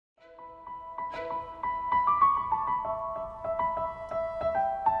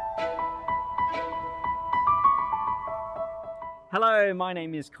Hello, my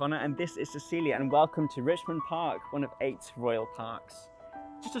name is Connor and this is Cecilia, and welcome to Richmond Park, one of 8 royal parks.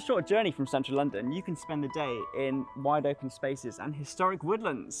 Just a short journey from central London, you can spend the day in wide open spaces and historic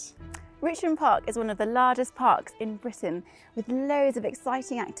woodlands. Richmond Park is one of the largest parks in Britain, with loads of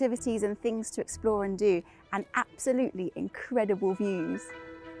exciting activities and things to explore and do, and absolutely incredible views.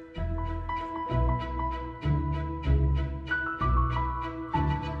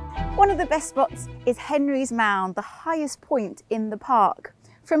 One of the best spots is Henry's Mound, the highest point in the park.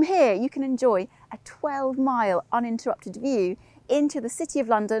 From here you can enjoy a 12-mile uninterrupted view into the City of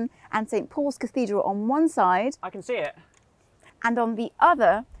London and St Paul's Cathedral on one side. I can see it. And on the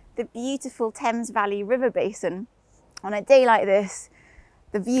other, the beautiful Thames Valley River Basin. On a day like this,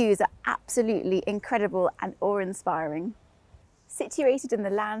 the views are absolutely incredible and awe-inspiring. Situated in the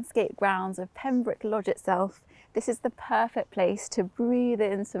landscape grounds of Pembroke Lodge itself, this is the perfect place to breathe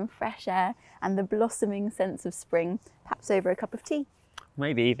in some fresh air and the blossoming sense of spring, perhaps over a cup of tea.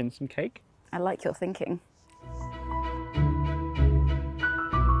 Maybe even some cake. I like your thinking.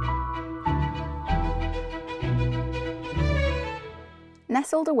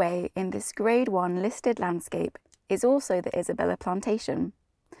 Nestled away in this Grade 1 listed landscape is also the Isabella Plantation.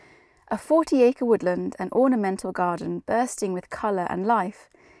 A 40-acre woodland and ornamental garden bursting with colour and life,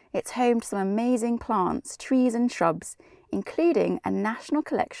 it's home to some amazing plants, trees and shrubs, including a national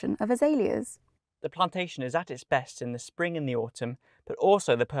collection of azaleas. The plantation is at its best in the spring and the autumn, but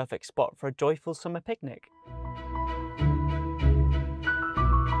also the perfect spot for a joyful summer picnic.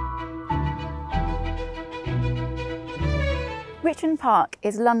 Richmond Park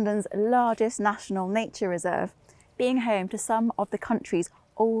is London's largest national nature reserve, being home to some of the country's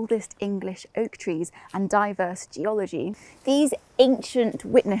oldest English oak trees and diverse geology. These ancient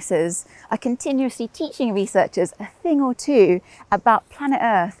witnesses are continuously teaching researchers a thing or two about planet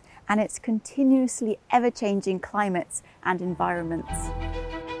Earth and its continuously ever-changing climates and environments.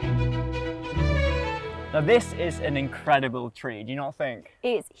 Now this is an incredible tree, do you not think?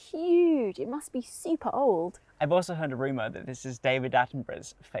 It's huge, it must be super old. I've also heard a rumour that this is David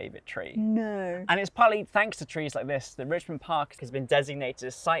Attenborough's favourite tree. No. And it's partly thanks to trees like this that Richmond Park has been designated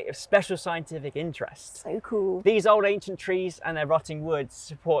a site of special scientific interest. So cool. These old ancient trees and their rotting woods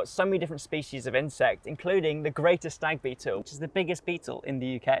support so many different species of insect, including the greater stag beetle, which is the biggest beetle in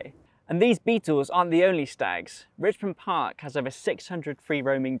the UK. And these beetles aren't the only stags. Richmond Park has over 600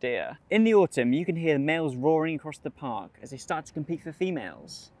 free-roaming deer. In the autumn, you can hear the males roaring across the park as they start to compete for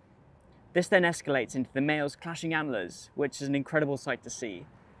females. This then escalates into the males clashing antlers, which is an incredible sight to see,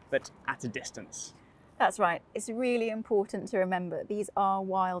 but at a distance. That's right, it's really important to remember these are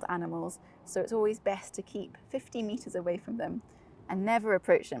wild animals, so it's always best to keep 50 metres away from them and never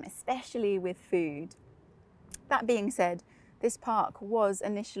approach them, especially with food. That being said, this park was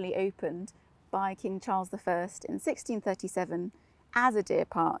initially opened by King Charles I in 1637 as a deer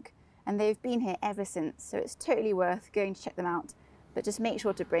park, and they've been here ever since, so it's totally worth going to check them out. But just make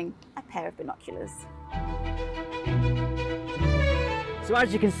sure to bring a pair of binoculars. So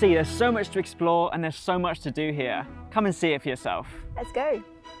as you can see, there's so much to explore and there's so much to do here. Come and see it for yourself. Let's go.